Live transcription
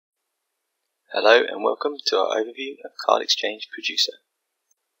Hello and welcome to our overview of CardExchange Producer.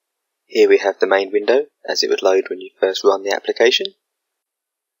 Here we have the main window as it would load when you first run the application.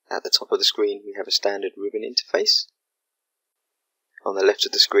 At the top of the screen we have a standard ribbon interface. On the left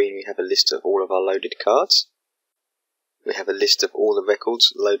of the screen we have a list of all of our loaded cards. We have a list of all the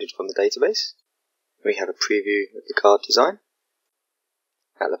records loaded from the database. We have a preview of the card design.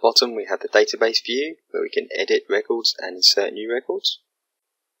 At the bottom we have the database view where we can edit records and insert new records.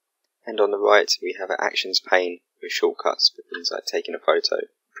 And on the right we have an actions pane with shortcuts for things like taking a photo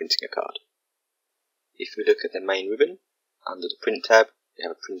and printing a card. If we look at the main ribbon, under the print tab we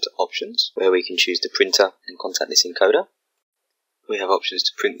have printer options where we can choose the printer and contactless encoder. We have options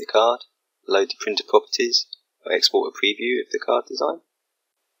to print the card, load the printer properties, or export a preview of the card design.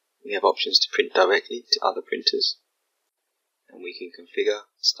 We have options to print directly to other printers. And we can configure,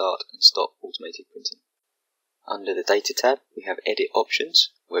 start and stop automated printing. Under the Data tab, we have Edit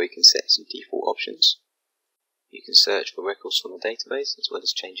Options, where we can set some default options. You can search for records from the database, as well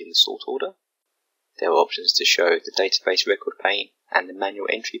as changing the sort order. There are options to show the database record pane and the manual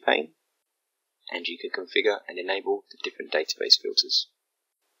entry pane. And you can configure and enable the different database filters.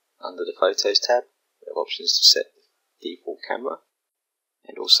 Under the Photos tab, we have options to set the default camera,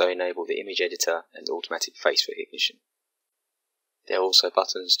 and also enable the image editor and automatic face recognition. There are also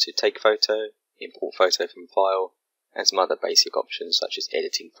buttons to take photo, import photo from file, and some other basic options such as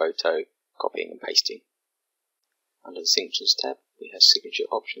editing photo, copying and pasting. Under the Sanctions tab, we have signature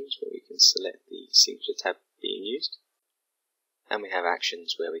options where we can select the signature tab being used. And we have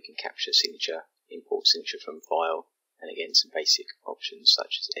actions where we can capture signature, import signature from file, and again some basic options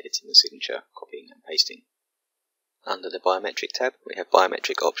such as editing the signature, copying and pasting. Under the Biometric tab, we have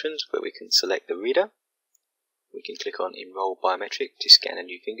biometric options where we can select the reader. We can click on Enroll Biometric to scan a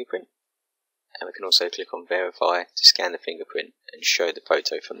new fingerprint. And we can also click on Verify to scan the fingerprint and show the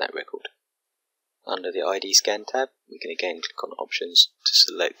photo from that record. Under the ID Scan tab, we can again click on Options to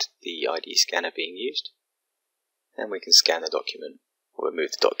select the ID scanner being used. And we can scan the document or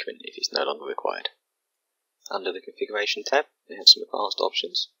remove the document if it's no longer required. Under the Configuration tab, we have some advanced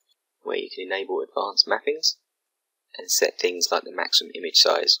options where you can enable advanced mappings and set things like the maximum image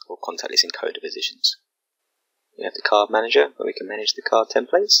size or contactless encoder positions. We have the Card Manager where we can manage the card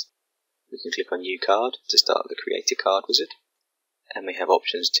templates. We can click on New Card to start the Create a Card wizard, and we have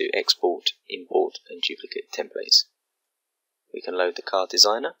options to export, import and duplicate templates. We can load the card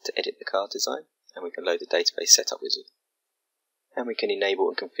designer to edit the card design, and we can load the database setup wizard. And we can enable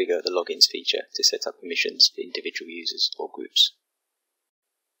and configure the logins feature to set up permissions for individual users or groups.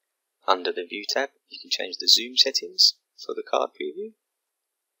 Under the View tab, you can change the zoom settings for the card preview.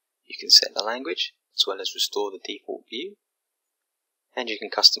 You can set the language, as well as restore the default view. And you can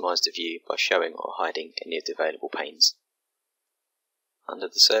customize the view by showing or hiding any of the available panes. Under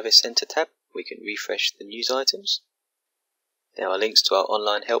the Service Center tab, we can refresh the news items. There are links to our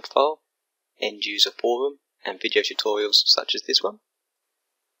online help file, end user forum, and video tutorials such as this one.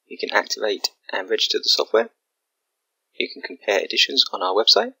 You can activate and register the software. You can compare editions on our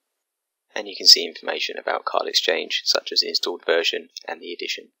website, and you can see information about CardExchange such as the installed version and the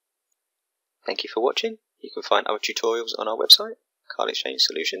edition. Thank you for watching. You can find our tutorials on our website,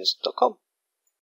 CardExchangeSolutions.com.